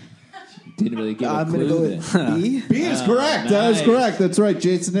 Didn't really give I'm a clue. going to go with B. B is correct. Nice. That is correct. That's right,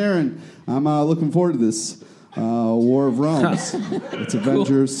 Jason Aaron. I'm looking forward to this War of Realms. It's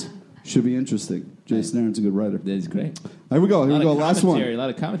Avengers. Should be interesting. Jason Aaron's a good writer. That is great. Here we go. Last one. A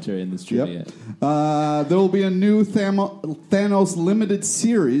lot of commentary in this trivia. Yep. There will be a new Thanos limited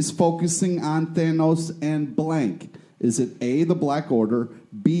series focusing on Thanos and blank. Is it A, the Black Order,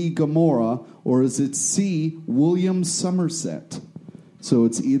 B, Gamora, or is it C, William Somerset? So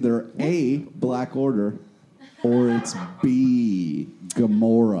it's either A, Black Order, or it's B,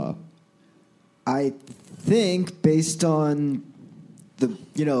 Gamora. I think based on the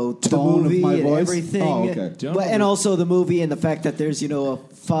the Tone movie of my and voice? everything, Oh, okay. and also the movie and the fact that there's a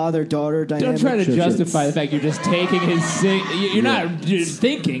father-daughter dynamic. Don't try to justify the fact you're just taking his. You're not just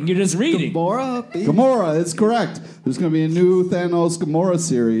thinking. You're just reading. Gamora is correct. There's going to be a new Thanos Gamora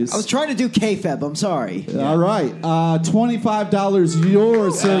series. I was trying to do K-Fab. I'm sorry. All right. $25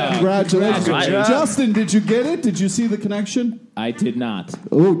 yours, sir. Congratulations. Justin, did you get it? Did you see the connection? I did not.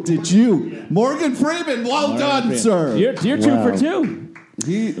 Oh, did you? Morgan Freeman, well done, Freeman. sir. You're 2 for 2.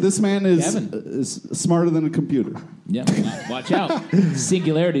 This man is smarter than a computer. Yeah, watch out.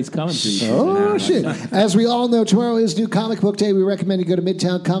 Singularity's coming for you. Oh, shit. As we all know, tomorrow is New Comic Book Day. We recommend you go to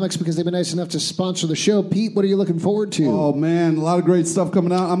Midtown Comics because they've been nice enough to sponsor the show. Pete, what are you looking forward to? Oh, man, a lot of great stuff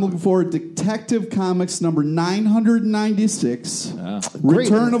coming out. I'm looking forward to Detective Comics number 996.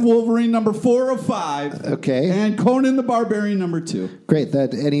 Return of Wolverine number 4 of 5. Okay. And Conan the Barbarian number 2. Great.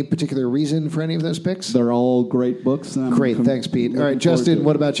 Any particular reason for any of those picks? They're all great books. Great. Thanks, Pete. All right, Justin,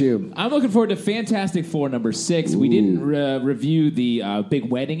 what about you? I'm looking forward to Fantastic Four number 6. We didn't review the big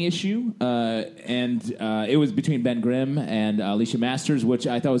wedding issue, and it was between Ben Grimm and Alicia Masters, which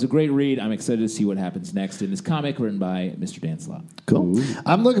I thought was a great read. I'm excited to see what happens next in this comic written by Mr. Dan Slott. Cool. Ooh.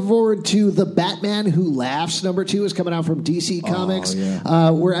 I'm looking forward to The Batman Who Laughs number 2 is coming out from DC Comics. Yeah.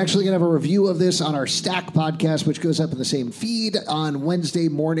 We're actually going to have a review of this on our Stack podcast, which goes up in the same feed on Wednesday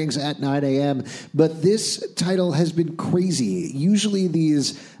mornings at 9 a.m. But this title has been crazy. Usually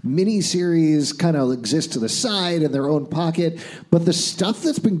these miniseries kind of exist to the side in their own pocket, but the stuff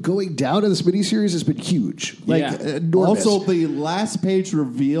that's been going down in this miniseries has been huge. Enormous. Also, the last page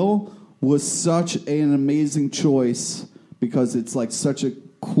reveal was such an amazing choice because it's like such a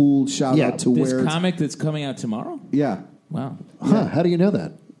cool shout out to this where comic that's coming out tomorrow. Yeah. Wow. Huh, how do you know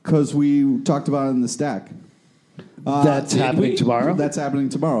that? Because we talked about it in the stack. That's happening tomorrow? That's happening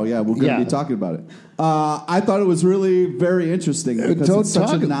tomorrow, yeah. We're going to be talking about it. I thought it was really very interesting because Don't it's such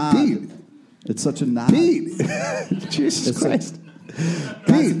talk a nod. Pete. It's such a nod. Pete! Jesus Christ.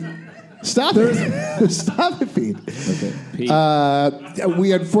 Pete! Stop it. Stop it, Pete. Okay, Pete.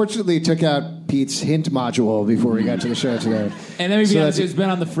 We unfortunately took out Pete's hint module before we got to the show today. And let me be honest, it's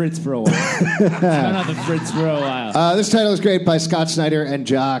been on the fritz for a while. It's been on the fritz for a while. This title is great by Scott Snyder and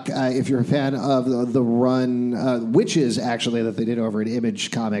Jock. If you're a fan of the run, Witches, actually, that they did over at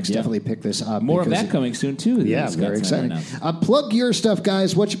Image Comics, definitely pick this up. More of that coming soon, too. Yeah, very exciting. Plug your stuff,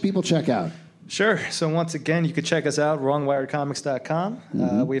 guys. What should people check out? Sure. So once again, you can check us out,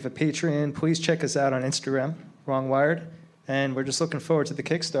 wrongwiredcomics.com. We have a Patreon. Please check us out on Instagram, Wrongwired. And we're just looking forward to the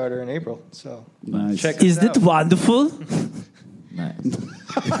Kickstarter in April. So check us out. Is it wonderful? Nice.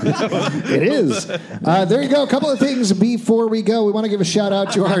 It is. There you go. A couple of things before we go. We want to give a shout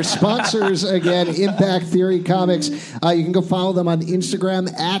out to our sponsors again, Impact Theory Comics. You can go follow them on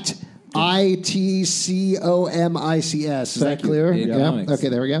Instagram at ITCOMICS. Is that clear? Yeah. Okay,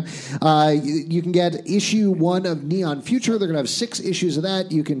 there we go. You can get issue 1 of Neon Future. They're going to have 6 issues of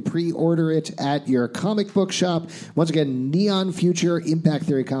that. You can pre-order it at your comic book shop. Once again, Neon Future, Impact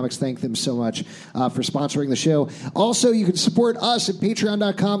Theory Comics. Thank them so much for sponsoring the show. Also, you can support us at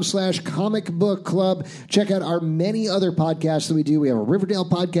patreon.com/Comic Book Club. Check out our many other podcasts that we do. We have a Riverdale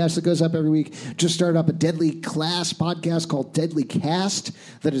podcast that goes up every week. Just started up a Deadly Class podcast called Deadly Cast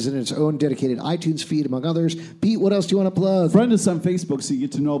that is in its own dedicated iTunes feed, among others. Pete, what else do you want to plug? Friend us on Facebook so you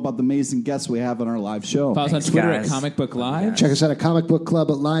get to know about the amazing guests we have on our live show. Follow us on Twitter at Comic Book Live. Check us out at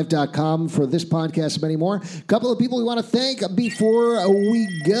comicbookclub@live.com for this podcast and many more. A couple of people we want to thank before we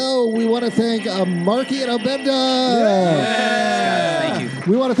go. We want to thank Marky and Obenda. Thank you.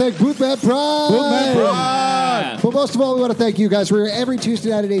 We want to thank Boothman Pride. But most of all, we want to thank you guys. We're here every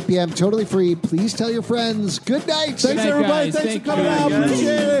Tuesday night at 8 p.m. Totally free. Please tell your friends. Good night. Thanks, everybody. Guys. Thanks for coming out.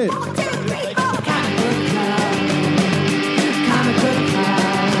 Appreciate it.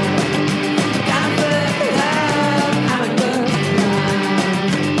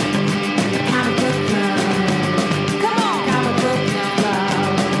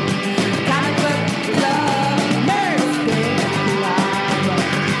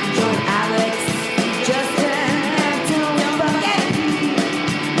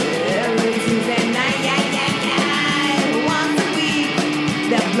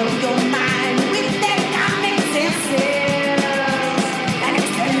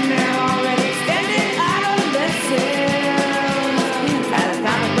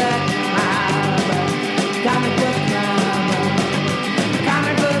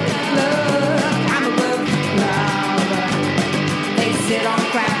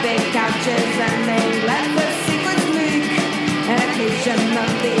 And they let the secrets leak, and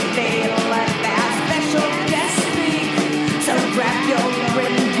occasionally